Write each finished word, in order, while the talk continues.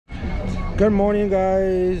Good morning,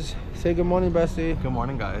 guys. Say good morning, Bessie. Good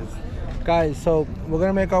morning, guys. Guys, so we're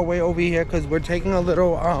gonna make our way over here because we're taking a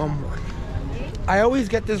little I always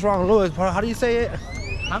get this wrong, Louis. How do you say it?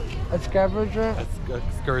 Huh? Excursion.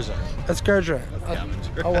 Excursion. Excursion.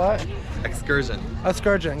 Scavenger. A what? Excursion.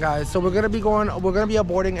 Excursion, guys. So we're gonna be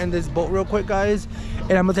aboarding in this boat real quick, guys,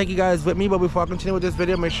 and I'm gonna take you guys with me. But before I continue with this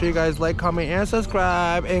video, make sure you guys like, comment, and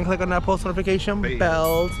subscribe, and click on that post notification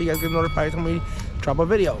bell so you guys get notified when we drop a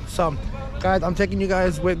video. So, guys, I'm taking you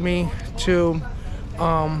guys with me to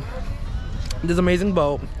this amazing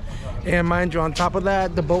boat, and mind you, on top of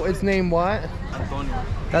that, the boat is named what? Antonio.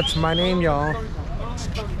 That's my name, y'all.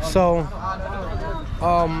 So,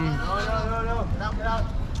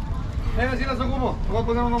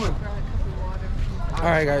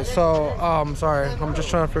 alright, guys, so sorry, I'm just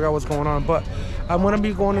trying to figure out what's going on, but I'm gonna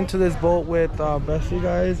be going into this boat with Bessie,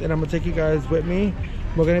 guys, and I'm gonna take you guys with me.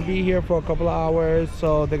 We're gonna be here for a couple of hours,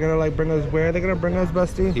 so they're gonna like bring us where? They're gonna bring us,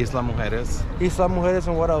 Bestie? Isla Mujeres. Isla Mujeres,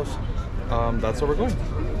 and what else? That's where we're going.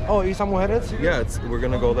 Oh, Isla Mujeres? Yeah, we're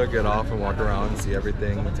gonna go there, get off, and walk around and see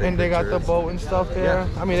everything. And they got the boat and stuff there.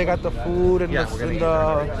 Yeah. I mean, they got the food and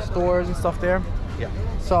the stores and stuff there. Yeah.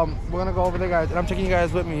 So we're gonna go over there, guys, and I'm taking you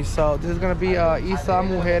guys with me. So this is gonna be Isla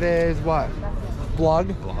Mujeres what?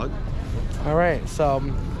 Vlog. All right. So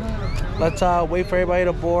let's wait for everybody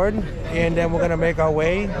to board, and then we're gonna make our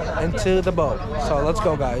way into the boat. So let's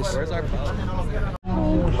go, guys. Where's our boat?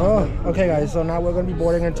 Oh, okay, guys. So now we're gonna be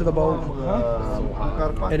boarding into the boat.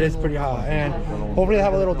 It is pretty hot, and hopefully they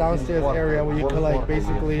have a little downstairs area where you could like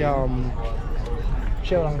basically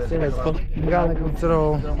chill downstairs. But we got like this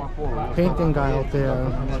little painting guy out there.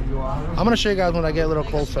 I'm gonna show you guys when I get a little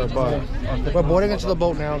closer. But we're boarding into the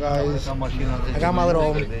boat now, guys. I got my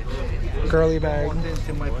little girly bag.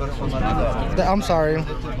 I'm sorry.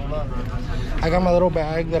 I got my little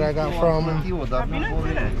bag that I got from.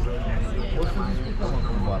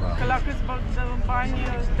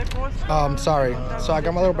 Sorry. So I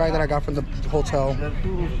got my little bag that I got from the hotel.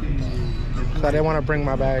 So I didn't want to bring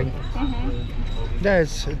my bag. Yeah,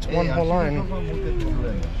 it's one whole line.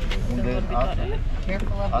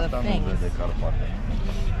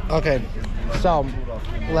 Okay, so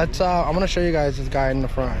let's I'm gonna show you guys this guy in the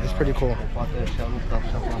front. It's pretty cool.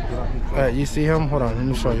 You see him? Hold on, let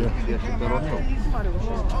me show you.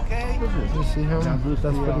 You see him?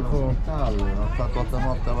 That's pretty cool.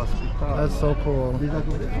 That's so cool.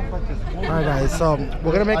 Alright, guys, so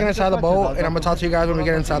we're gonna make it inside the boat, and I'm gonna talk to you guys when we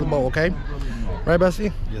get inside the boat, okay? Right,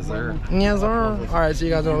 Bessie? Yes, sir. Yes, sir. Alright, see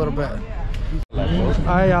you guys in a little bit.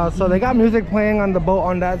 Alright, y'all, so they got music playing on the boat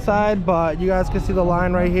on that side, but you guys can see the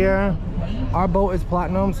line right here. Our boat is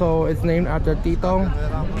platinum, so it's named after Tito.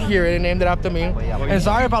 Period. They named it after me. And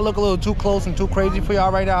sorry if I look a little too close and too crazy for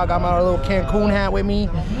y'all right now. I got my little Cancun hat with me.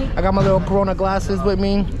 I got my little Corona glasses with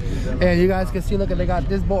me. And you guys can see, look, they got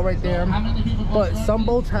this boat right there. But some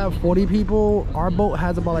boats have 40 people. Our boat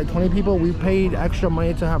has about like 20 people. We paid extra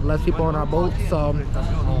money to have less people on our boat. So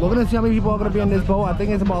we're gonna see how many people are gonna be on this boat. I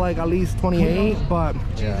think it's about like at least 28, but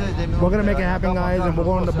we're gonna make it happen, guys. And we're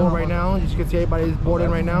going on the boat right now. You can see everybody's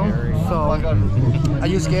boarding right now. So are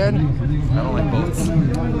you scared? I don't like boats.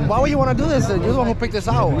 Why would you want to do this? You're the one who picked this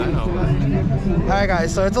out. I know. Alright,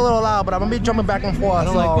 guys, so it's a little loud, but I'm gonna be jumping back and forth. I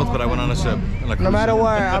don't like boats, but I went on a ship. No matter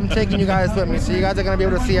what, I'm taking you guys with me, so you guys are gonna be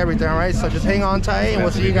able to see everything, alright? So just hang on tight, and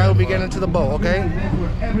we'll see you guys when we get into the boat, okay?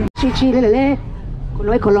 Chile,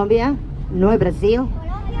 no es Colombia, no es Brasil.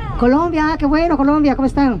 Colombia, qué bueno, Colombia, ¿cómo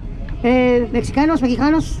están? Mexicanos,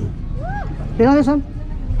 mexicanos, ¿de dónde son?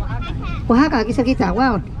 Oaxaca, aquí cerquita,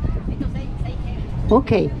 wow.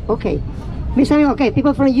 Okay. Mr. Amigo, okay,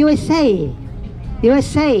 people from USA,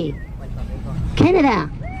 Canada,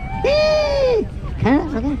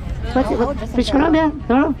 Canada, okay. British Columbia,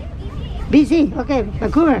 no? BC, okay,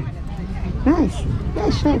 Vancouver, nice,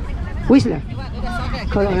 sure. Whistler,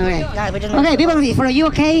 okay,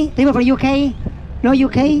 people from UK, no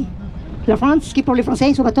UK, la France, qui parle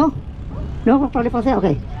français, sur bateau? No, parle français,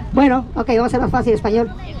 okay. Bueno, ok, vamos a hacer más fácil español.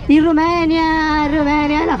 Y Rumania,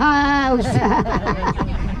 la house.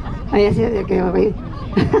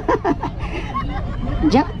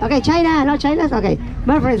 Ya, ok, China, no China, ok.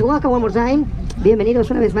 My friends, welcome one more time.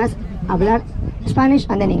 Bienvenidos una vez más a hablar Spanish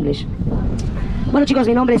and then English. Bueno, chicos,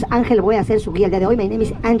 mi nombre es Ángel, voy a ser su guía el día de hoy. My name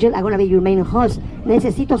is Angel, I'm gonna be your main host.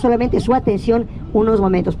 Necesito solamente su atención unos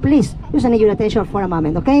momentos. Please, just need your attention for a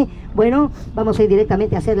moment, ¿ok? Bueno, vamos a ir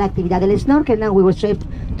directamente a hacer la actividad del snorkel. Now we will straight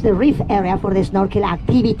to the reef area for the snorkel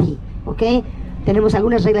activity, ¿ok? Tenemos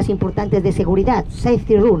algunas reglas importantes de seguridad,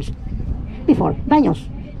 safety rules. Before, baños.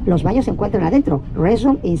 Los baños se encuentran adentro,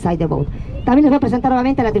 restroom inside the boat. También les voy a presentar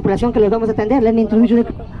nuevamente a la tripulación que los vamos a atender. Let me introduce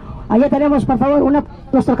Allá tenemos, por favor,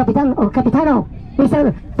 nuestro capitano,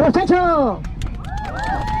 Mr. Muchacho.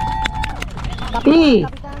 Y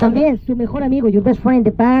también su mejor amigo, your best friend,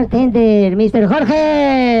 the bartender, Mr.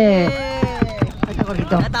 Jorge. Ahí está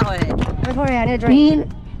Jorgito. Y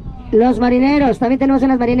los marineros, también tenemos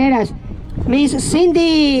unas marineras. Miss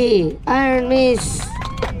Cindy and Miss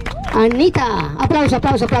Anita. Aplausos.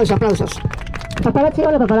 Paparazzi,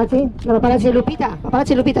 hola paparazzi. La paparazzi Lupita.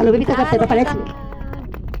 Lupita, paparazzi.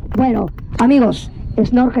 Bueno, amigos,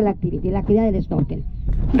 snorkel activity, la actividad del snorkel.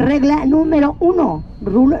 Regla número 1,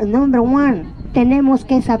 rule number 1. Tenemos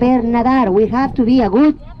que saber nadar. We have to be a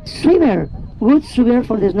good swimmer. Good swimmer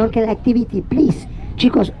for the snorkel activity, please.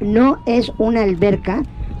 Chicos, no es una alberca,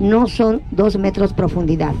 no son 2 metros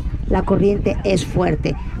profundidad. La corriente es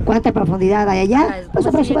fuerte. ¿Cuánta profundidad hay allá? Pues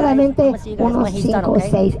aproximadamente unos 5 o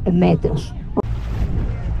 6 metros.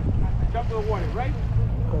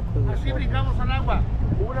 Así brincamos al agua.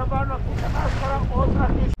 Una mano aquí para otra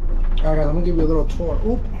aquí. Alright, let me give you a little tour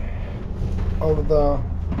of the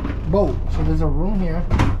boat. So there's a room here.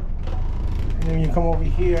 And then you come over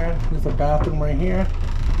here, there's a bathroom right here.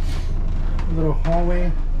 A little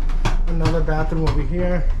hallway. Another bathroom over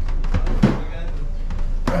here.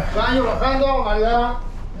 Baño bajando a la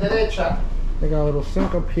derecha. They got a little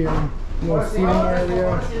sink up here. Little seating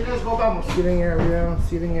area.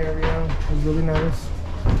 Seating area. It's really nice.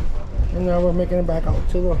 And now we're making it back out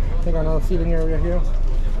to the, they got another seating area here.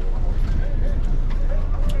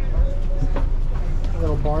 A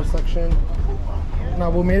little bar section. Now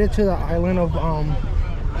we made it to the island of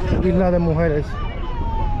Isla Mujeres.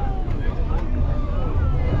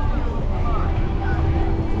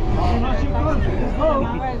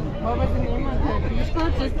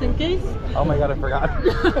 Just in case. Oh my god, I forgot.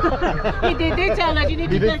 He did tell us. You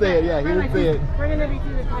need He to did say it, yeah, he did say it. We're gonna be to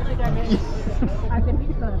the concert at the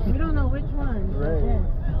beach club. We don't know which one. Right. Yeah.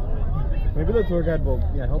 Maybe the tour guide will,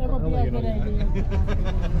 yeah, It will be a good idea.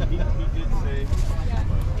 He did say.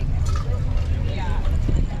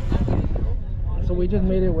 So we just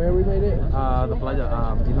made it, where we made it? The playa,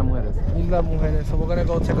 Isla Mujeres. Isla Mujeres. So we're gonna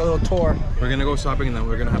go take a little tour. We're gonna go shopping and then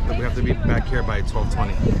we have to be back here by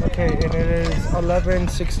 12:20. Okay, and it is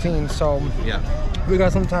 11:16, so Yeah, we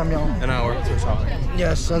got some time, y'all. an hour to shopping.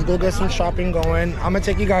 Yes, let's go get some shopping going. I'm gonna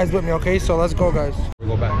take you guys with me, okay? So let's go, guys.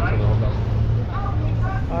 We'll go back to the hotel.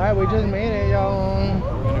 Alright, we just made it, y'all.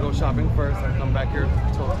 We're gonna go shopping first and come back here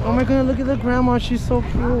till Oh my god, look at the grandma, she's so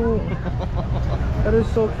cute. That is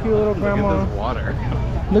so cute, little grandma. Look at this water.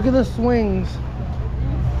 Look at the swings.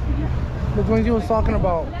 The swings you was talking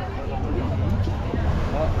about.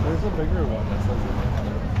 There's a bigger one that says it.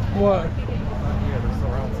 What? Yeah, they're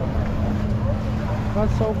still around somewhere.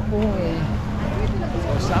 That's so cool. Let's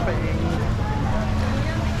go shopping.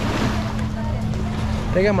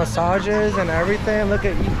 They got massages and everything. Look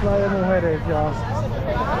at Isla Mujeres, y'all.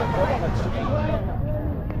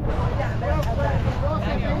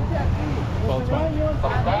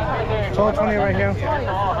 $12.20 right here.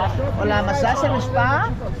 Hola, masaje en spa.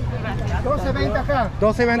 12.20 acá.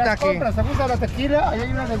 12.20 aquí. Se gusta la tequila, ahí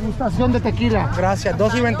hay una degustación de tequila. Gracias.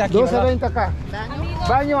 12.20 aquí. 12.20 acá.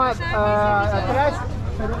 Baño atrás.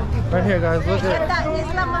 Right here, guys. Look at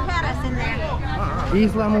Isla Mujeres in there.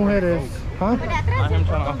 Isla Mujeres. Huh? Not him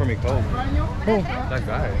trying to offer me coke. Who? That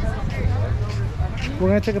guy. We're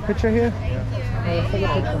gonna take a picture here. Yeah. Take a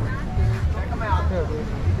picture.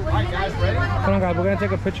 Come on, guys. We're gonna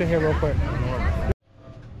take a picture here real quick.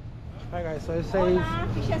 Alright, guys. So it says,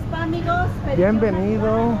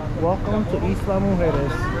 "Bienvenido, welcome to Isla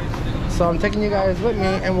Mujeres." So I'm taking you guys with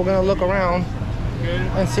me, and we're gonna look around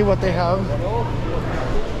and see what they have.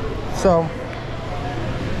 So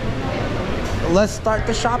let's start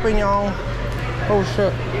the shopping, y'all. Oh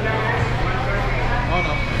shit. Oh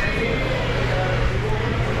no.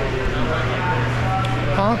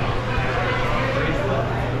 Huh?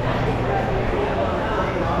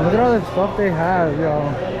 Look at all the stuff they have,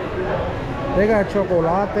 y'all. They got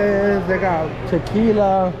chocolates, they got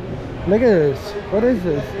tequila. Look at this. What is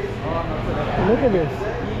this? Look at this.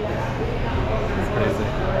 It's crazy.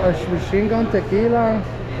 A machine gun tequila.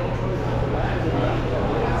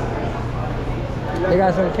 They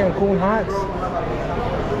got some Cancun hots.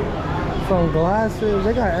 Some glasses.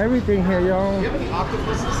 They got everything here, y'all. Do you have any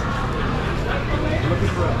octopuses? I'm looking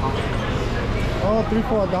for an octopus. Oh, 3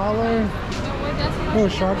 for $1. Little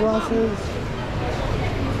shark glasses.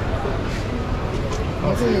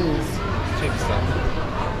 Look at these. Cheap stuff.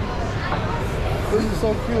 This is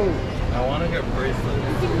so cute. I want to get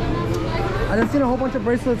bracelets. I just seen a whole bunch of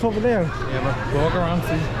bracelets over there. Yeah, but we'll walk around,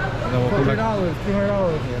 see. And then we'll come $300, back.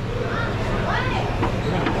 $300.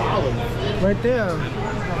 Right there.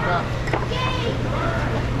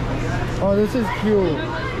 Oh, this is cute.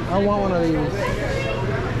 I want one of these.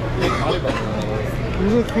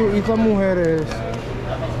 These are cute. Isla Mujeres.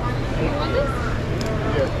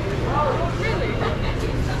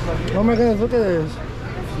 Oh my goodness, look at this.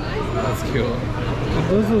 That's cute.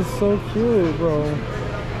 This is so cute, bro.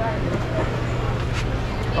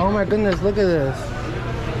 Oh my goodness, look at this.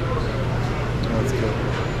 That's cute.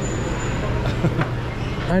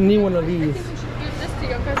 I need one of these. You should give this to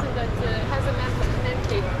your cousin that has a man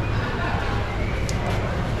cake.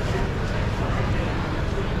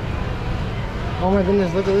 Oh my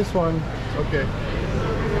goodness, look at this one. Okay.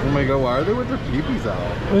 Oh my god, why are they with their peepees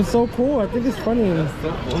out? It's so cool. I think it's funny.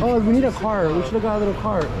 So cool. Oh, we need a cart. We should have got a little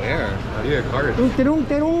cart. Where? I need a cart. Ter un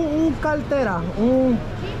cartera.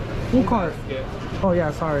 Un cart. Oh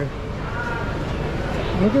yeah, sorry.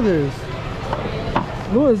 Look at this.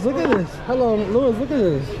 Louis, look at this. Hello, Louis, look at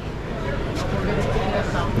this.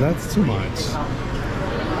 That's too much.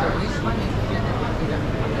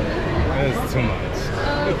 That is too much.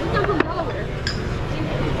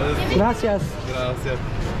 Gracias. Gracias.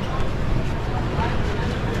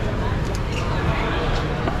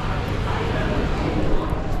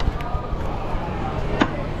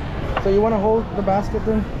 So you want to hold the basket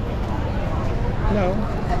then? No.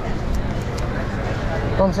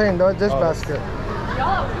 I'm saying this basket.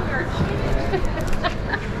 Y'all are weird.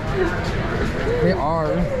 They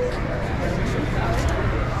are.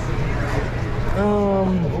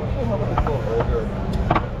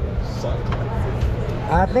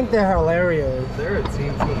 I think they're hilarious. They're a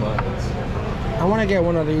team too much. I want to get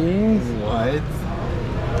one of these. What?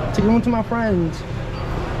 To give them to my friends.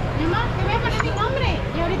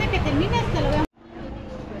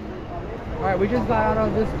 Alright, we just got out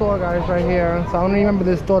of this store, guys, right here. So I don't remember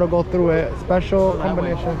this store to go through it. Special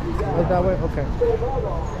combination. Is that way? Okay.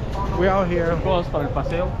 We're out here. So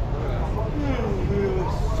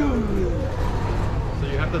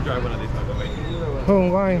you have to drive one of these, by the way. Oh,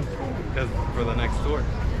 why? Because for the next tour.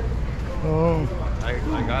 Oh. I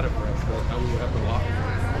got it for us, so I will have to walk.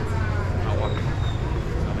 Not walking.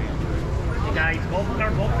 Hey guys, go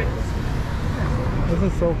pick. This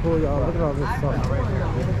is so cool, y'all. Look at all this stuff.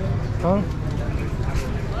 Huh?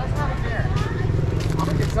 I'm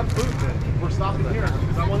gonna get some food then. We're stopping here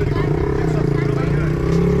because I wanted to go get something really good.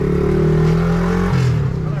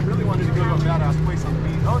 And I really wanted to go to a badass place on the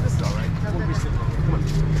beach. Oh, this is alright. We'll be sitting. Come on.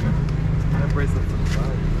 That bracelet to the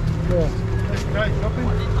side. Yeah. Guys, open.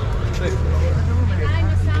 Hey.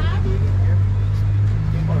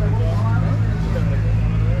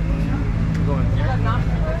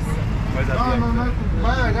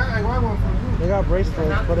 They got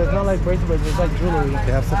bracelets, but it's not like bracelets, it's like jewelry.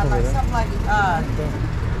 They have stuff over there. Something like,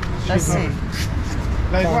 let's see.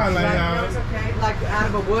 Like what? Like out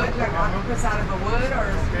of a wood, like octopus out of a wood,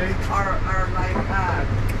 or like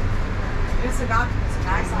this is an octopus,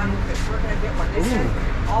 nice octopus. We're gonna get one. This is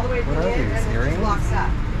all the way to the end, and then it blocks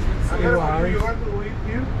up. You want to eat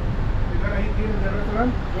here? You gotta eat here in the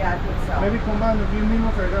restaurant? Yeah, I think so. Maybe come on, if you need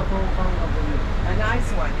one, I got from A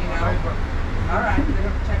nice one, you know. All right,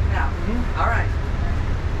 check it out. All right.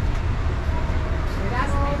 It has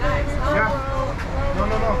to be nice. Oh, Yeah. No.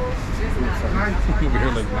 it's nice. Nice. Over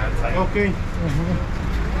here like mad tight. Okay.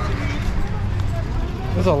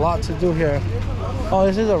 There's a lot to do here. Oh,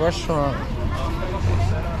 this is a restaurant.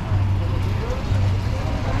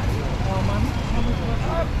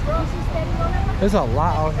 There's a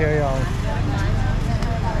lot out here, y'all.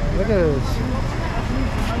 Look at this.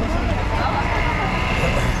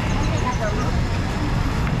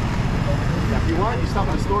 If you want, you stop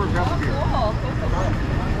at the store and grab a beer.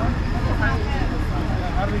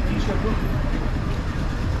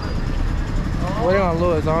 Waiting on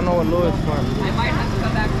Louis. I don't know what Louis wants. I might have to go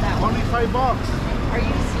back to that one. Only $5. Are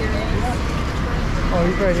you serious? Oh,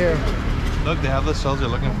 he's right here. Look, they have the shells you're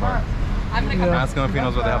looking for. I'm gonna come Ask him if he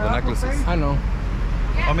knows where they have the necklaces. I know.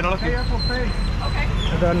 Oh, mira, look. Okay.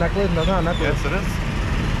 The necklace? That's not a necklace. Yes, it is.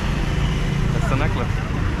 It's the necklace.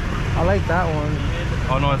 I like that one.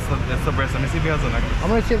 Oh no, it's the bracelet. Let me see if he has a necklace. I'm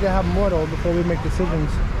gonna see if they have more though before we make decisions.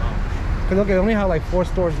 Cause look, they only have like 4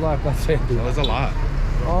 stores left. That's it. Oh, there's a lot.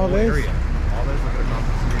 All Whole this. area. All this. Look at across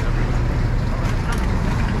the street.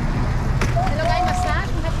 Hello, guys. Massage.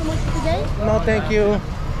 You have someone today? No, thank you.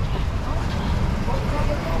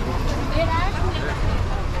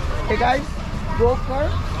 Hey guys, go car.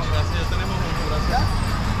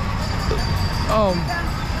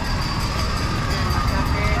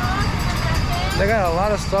 They got a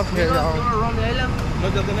lot of stuff here, y'all. No,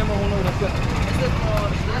 ya tenemos uno, gracias.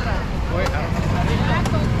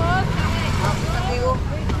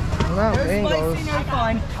 Not mangoes.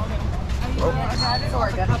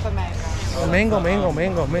 Sorry, got half a man. Mango.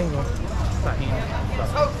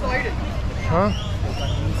 Huh?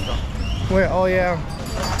 Wait, oh yeah.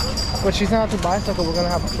 But she's not to bicycle, we're gonna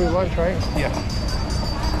have a free lunch, right? Yeah.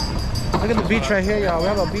 Look at the beach right here, y'all. We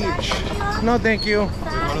have a beach. No, thank you. We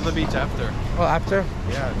go to the beach after. Oh, after?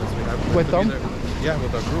 Yeah, because we have With to them? be there. Yeah,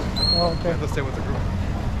 with our group. Oh, We okay. have to stay with the group.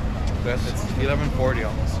 It's 11:40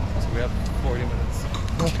 almost, so we have 40 minutes.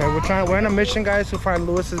 Okay, we're on a mission, guys, to find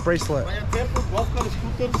Lewis's bracelet.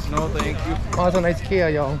 No, thank you. Oh, it's a nice Kia,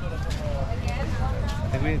 y'all. I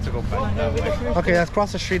think we need to go back that way. Okay, let's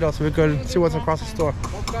cross the street though, so we could see what's across the store.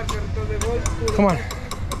 Come on. I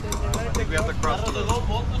think we have to cross the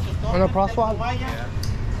On the crosswalk? Yeah.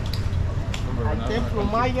 Remember,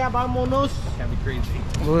 can't be crazy.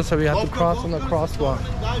 Lewis said we have to cross on the crosswalk.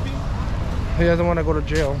 He doesn't want to go to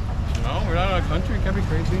jail. No, we're not in our country. Can't be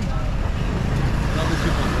crazy. Not the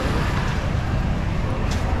people.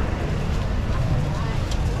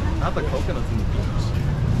 Not the coconuts in the beach.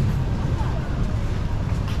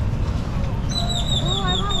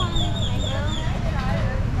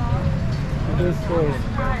 This way.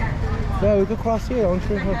 Yeah, we could cross here. Don't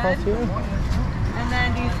you want to cross here? And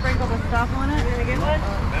then do you sprinkle the stuff on it? Did I get one?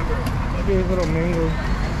 Maybe a little mango.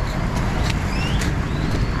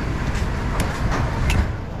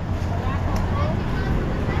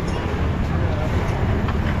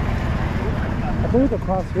 I think we could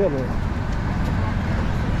cross here though.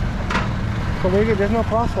 So there's no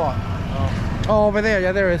crosswalk. Oh. Oh, over there.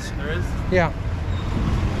 Yeah, there is. There is? Yeah.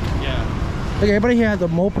 Yeah. Like everybody here has a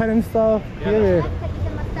moped and stuff. Yeah. Here.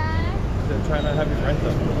 They're trying to have you rent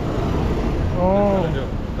them. Oh.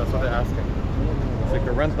 That's what they're asking. So you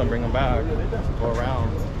can rent them, bring them back, go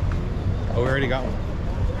around. Oh, we already got one.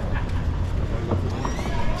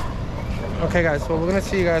 Okay guys, so we're gonna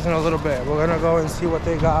see you guys in a little bit. We're gonna go and see what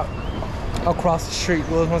they got across the street.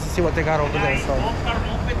 Willis wants to see what they got over there, so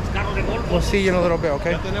we'll see you in a little bit,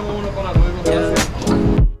 okay?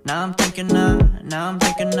 Now I'm thinking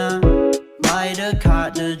buy the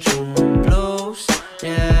car, the June blues.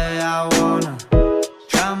 Yeah, I wanna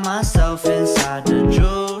drown myself inside the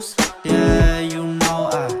juice. Yeah, you know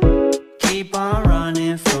I keep on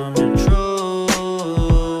running from the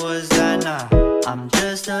truth. Was that not? I'm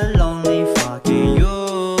just a lonely fucking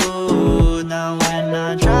you. Now when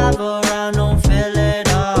I drive around, don't feel it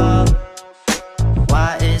up.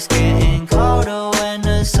 Why it's getting colder when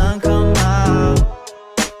the sun come out?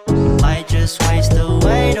 Might just waste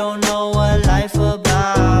away, don't know what life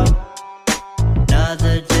about.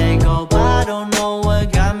 Another day go by, don't know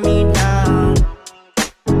what got me down.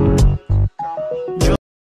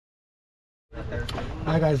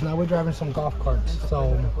 Alright guys, now we're driving some golf carts.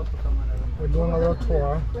 So we're doing a little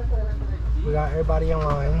tour. We got everybody in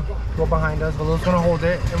line. Go behind us. We're just gonna hold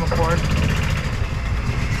it and record.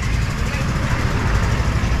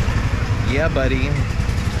 Yeah, buddy.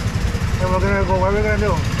 And we're gonna go, what are we gonna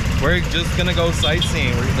do? We're just gonna go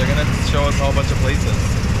sightseeing. They're gonna show us a whole bunch of places.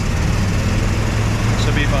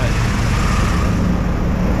 Should be fun.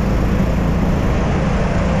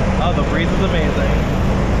 Oh, the breeze is amazing.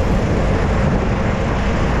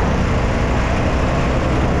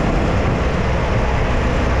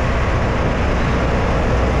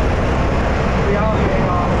 We all hang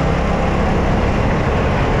off.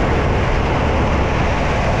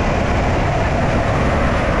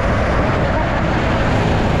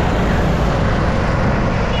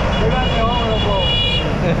 They got their own little boat.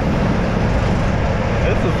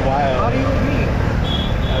 This is wild. How do you beep?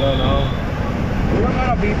 I don't know. We don't got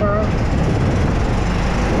a beeper.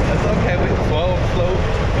 That's okay. We slow.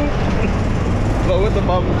 Slow with the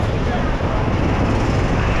bumps.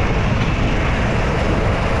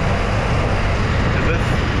 Is this?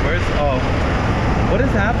 Where's? Oh. What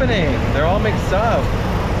is happening? They're all mixed up.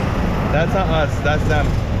 That's not us. That's them.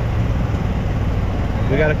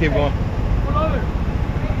 We gotta keep going.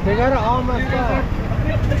 They got it all messed up.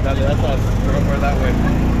 That's us. We're that way.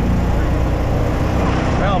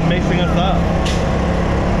 They're all mixing us up.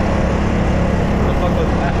 What the fuck was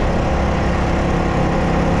that?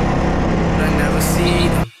 I never see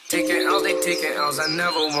them. Taking L's, they taking L's, I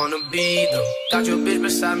never wanna be them. Got your bitch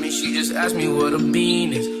beside me, she just asked me what a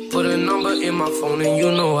bean is. Put a number in my phone and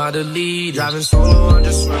you know how to lead. Driving solo, I'm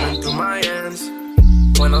just running through my hands.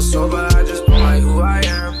 When I'm sober, I just don't like who I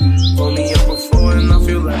am. Roll me up before and I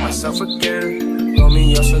feel like myself again. Roll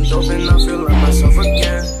me up some dope and I feel like myself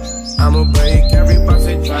again. I'ma break every box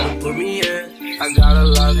they try to put me in. I got a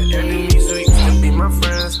lot of enemies who used to be my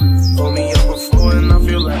friends. Roll me up before and I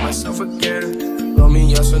feel like myself again. Roll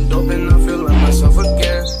me up some dope and I feel like myself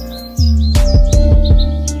again.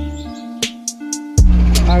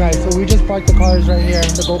 Alright, so we just parked the cars right here,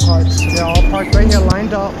 the go-karts. They're all parked right here,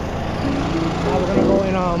 lined up. Now we're gonna go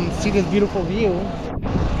and see this beautiful view.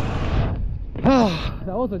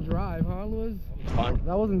 That was a drive, huh, Louis? Fun.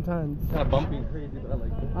 That was intense. Kind of bumpy and crazy, but I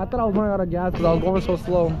like it. I thought I was running out of gas because I was going so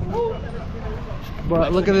slow.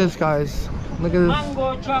 But look at this, guys. Look at this.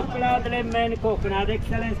 Mango, chocolate, lemon, coconut,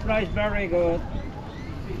 excellent price, very good.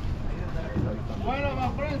 Bueno, my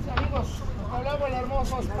friends, amigos, hablamos el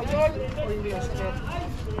hermoso español o inglés.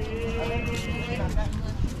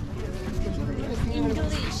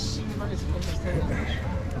 English.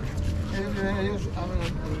 Ellos hablan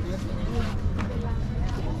inglés.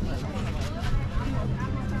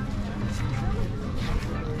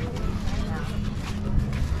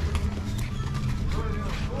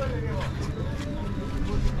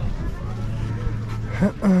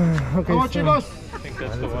 Okay, Vamos, chicos. I think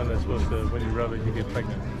that's the one that's supposed to, when you rub it, you get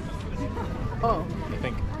pregnant. Oh. I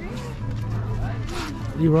think.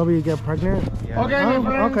 You rub it, you get pregnant? Yeah. Okay, my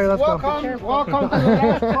friends, okay, let's welcome to the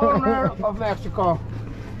last corner of Mexico.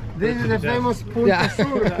 This is the famous Punta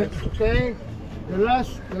Sur, guys, okay? The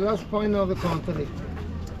last point of the country.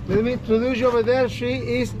 Let me introduce you over there.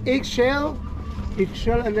 She is Ixchel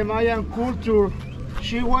in the Mayan culture.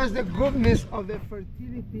 She was the goddess of the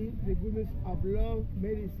fertility, the goddess of love,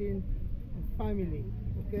 medicine, and family.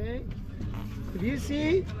 Okay? If you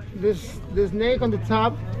see this snake on the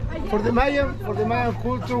top, for the Mayan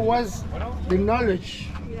culture was the knowledge,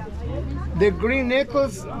 the green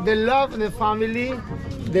necklace, the love and the family,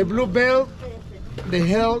 the blue belt, the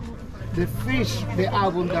health, the fish, the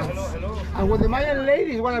abundance. And when the Mayan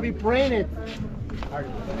ladies want to be pregnant,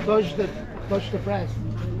 touch the breast,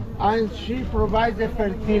 and she provides the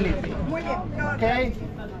fertility. Okay.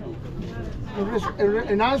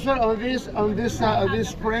 In answer on this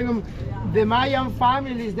program, the Mayan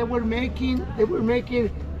families they were making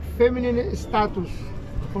feminine status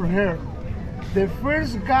for her. The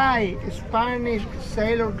first guy, Spanish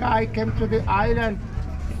sailor guy, came to the island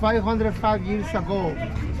 505 years ago,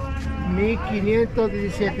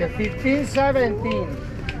 1517,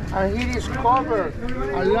 and he discovered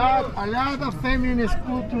a lot of feminine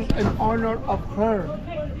sculptures in honor of her.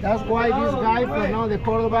 That's why this guy, Fernando de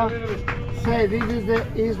Córdoba, said this is the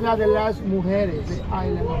Isla de las Mujeres, the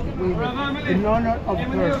island of the women, in honor of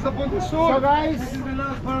her. So guys,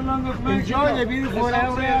 enjoy the beautiful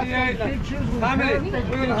area, take pictures with her, take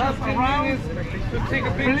pictures around.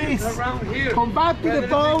 Please, come back to the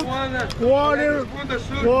boat, quarter to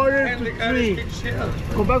 3.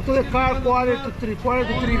 Come back to the car, quarter to 3,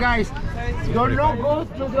 guys. Do not go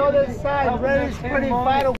to the other side, very pretty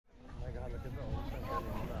far.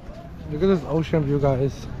 Look at this ocean view,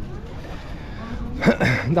 guys.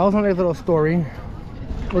 That was a nice little story.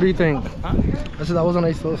 What do you think? I said that was a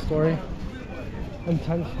nice little story.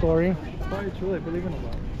 Intense story. Why truly believe in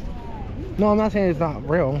it? No, I'm not saying it's not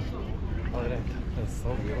real. Oh, that's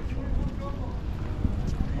so beautiful.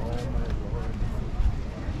 Oh my lord.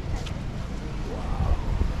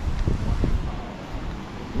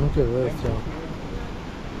 Look at this, yo.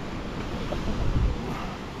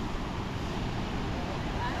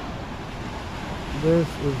 This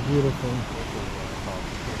is beautiful.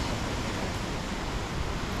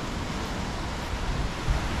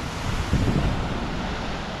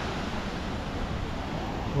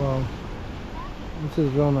 Wow, this is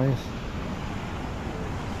real nice.